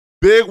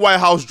Big White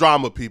House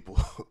drama, people.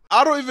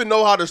 I don't even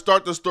know how to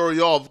start the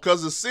story off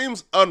because it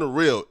seems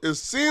unreal. It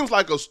seems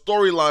like a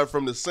storyline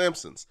from The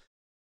Simpsons.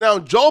 Now,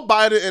 Joe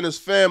Biden and his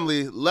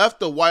family left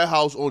the White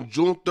House on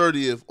June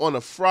 30th on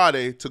a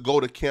Friday to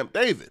go to Camp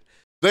David.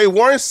 They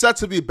weren't set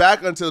to be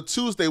back until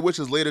Tuesday, which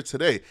is later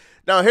today.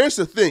 Now, here's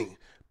the thing.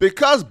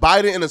 Because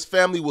Biden and his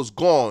family was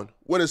gone,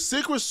 when the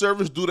Secret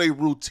Service do their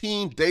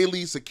routine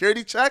daily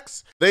security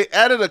checks, they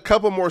added a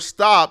couple more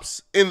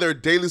stops in their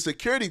daily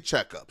security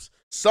checkups.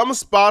 Some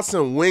spots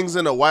and wings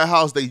in the White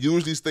House they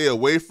usually stay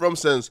away from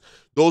since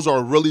those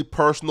are really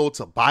personal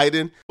to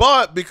Biden.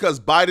 But because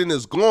Biden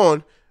is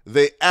gone,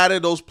 they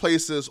added those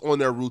places on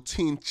their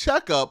routine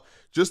checkup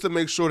just to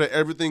make sure that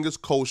everything is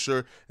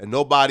kosher and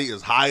nobody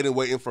is hiding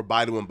waiting for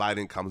Biden when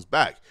Biden comes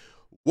back.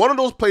 One of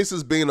those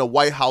places being the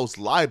White House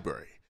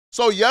library.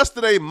 So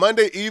yesterday,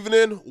 Monday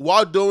evening,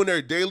 while doing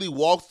their daily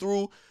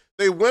walkthrough,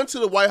 they went to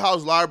the White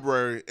House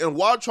library, and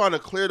while trying to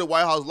clear the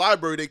White House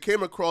library, they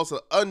came across an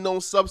unknown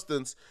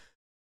substance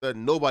that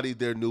nobody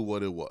there knew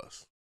what it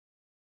was.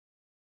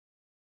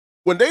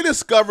 When they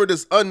discovered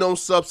this unknown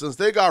substance,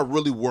 they got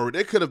really worried.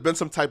 It could have been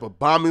some type of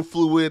bombing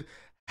fluid,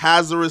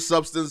 hazardous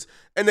substance,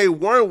 and they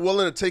weren't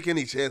willing to take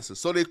any chances.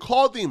 So they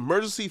called the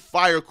emergency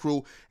fire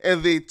crew,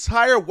 and the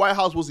entire White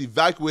House was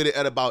evacuated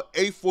at about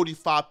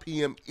 8:45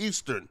 p.m.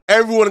 Eastern.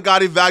 Everyone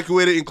got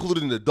evacuated,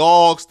 including the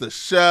dogs, the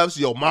chefs,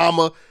 your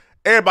mama.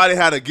 Everybody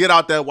had to get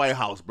out that White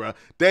House, bro.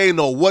 They didn't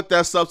know what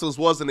that substance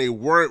was, and they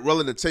weren't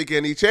willing to take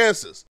any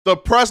chances. The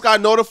press got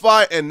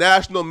notified, and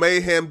national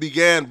mayhem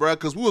began, bro,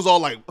 because we was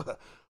all like,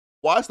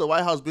 why is the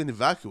White House being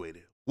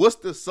evacuated? What's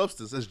this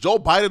substance? Is Joe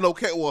Biden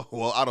okay?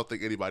 Well, I don't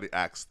think anybody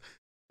asked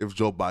if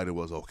Joe Biden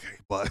was okay,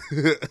 but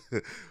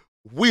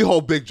we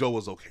hope Big Joe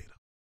was okay, though.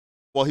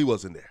 Well, he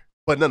wasn't there,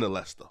 but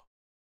nonetheless, though,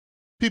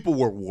 people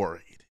were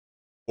worried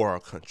for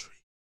our country.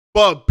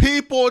 But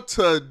people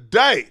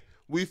today,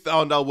 we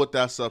found out what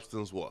that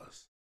substance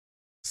was.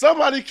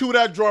 Somebody cue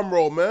that drum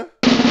roll, man.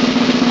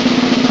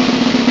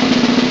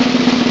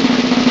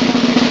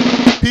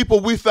 People,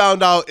 we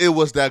found out it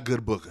was that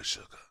good book of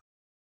sugar.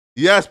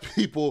 Yes,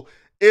 people,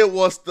 it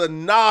was the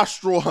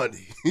nostril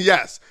honey.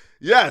 Yes,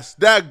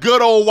 that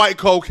good old white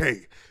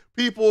cocaine.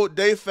 People,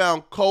 they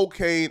found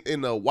cocaine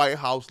in the White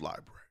House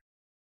library.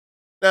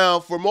 Now,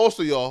 for most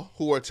of y'all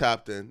who are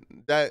tapped in,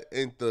 that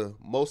ain't the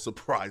most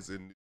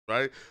surprising,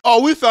 right?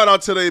 Oh, we found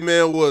out today,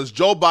 man, was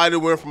Joe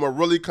Biden went from a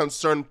really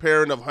concerned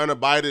parent of Hunter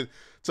Biden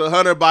to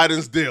Hunter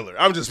Biden's dealer.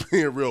 I'm just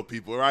being real,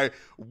 people, right?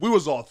 We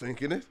was all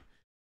thinking it.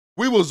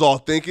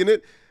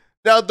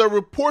 Now, the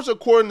reports,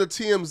 according to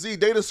TMZ,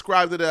 they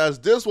described it as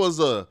this was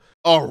a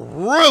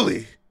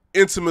really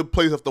intimate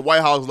place of the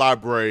White House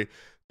library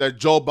that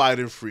Joe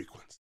Biden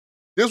frequents.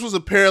 This was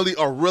apparently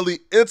a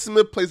really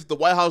intimate place at the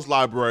White House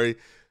library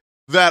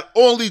that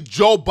only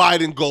Joe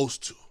Biden goes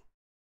to.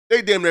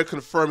 They damn near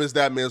confirm it's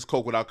that man's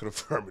coke without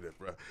confirming it,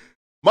 bro.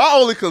 My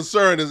only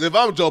concern is if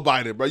I'm Joe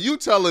Biden, bro, you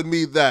telling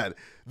me that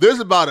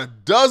there's about a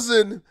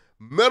dozen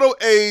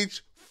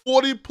middle-aged,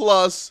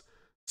 40-plus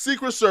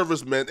Secret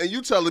Service men, and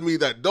you telling me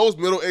that those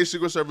middle-aged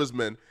Secret Service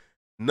men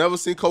never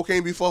seen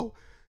cocaine before?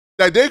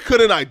 That they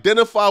couldn't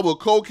identify what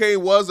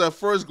cocaine was at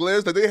first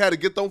glance, that they had to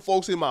get them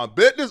folks in my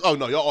business? Oh,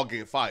 no, y'all all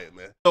getting fired,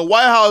 man. The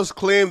White House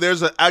claimed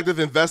there's an active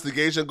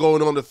investigation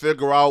going on to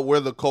figure out where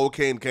the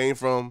cocaine came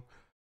from.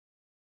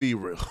 Be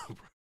real, bro.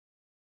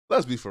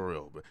 Let's be for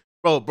real,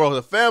 bro. Bro,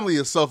 the family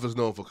itself is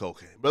known for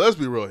cocaine. But let's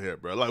be real here,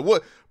 bro. Like,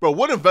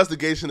 what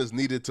investigation is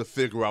needed to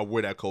figure out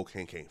where that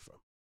cocaine came from?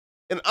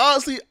 And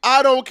honestly,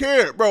 I don't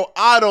care, bro.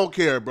 I don't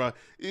care, bro.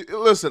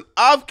 Listen,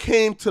 I've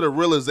came to the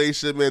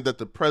realization, man, that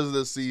the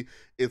presidency,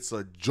 it's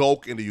a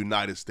joke in the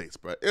United States,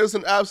 bro. It's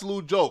an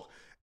absolute joke.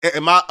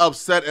 Am I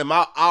upset? Am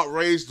I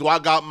outraged? Do I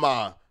got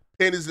my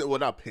panties in? Well,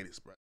 not panties,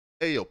 bro.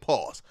 Hey, yo,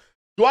 pause.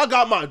 Do I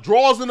got my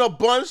drawers in a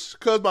bunch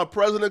because my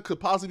president could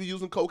possibly be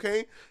using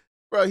cocaine?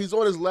 Bro, he's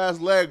on his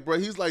last leg, bro.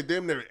 He's like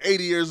damn near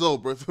 80 years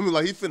old, bro. Feel me?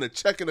 Like he finna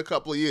check in a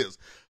couple of years.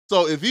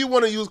 So if he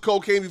want to use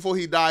cocaine before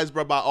he dies,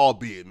 bro, by all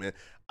be it, man.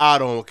 I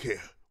don't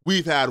care.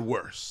 We've had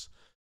worse.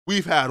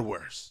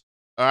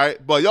 All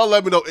right? But y'all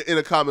let me know in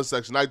the comment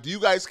section. Like, do you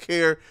guys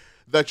care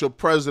that your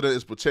president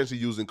is potentially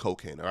using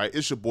cocaine? All right?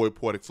 It's your boy,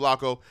 Poetic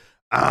Flacco.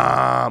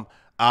 I'm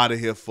out of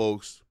here,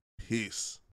 folks. Peace.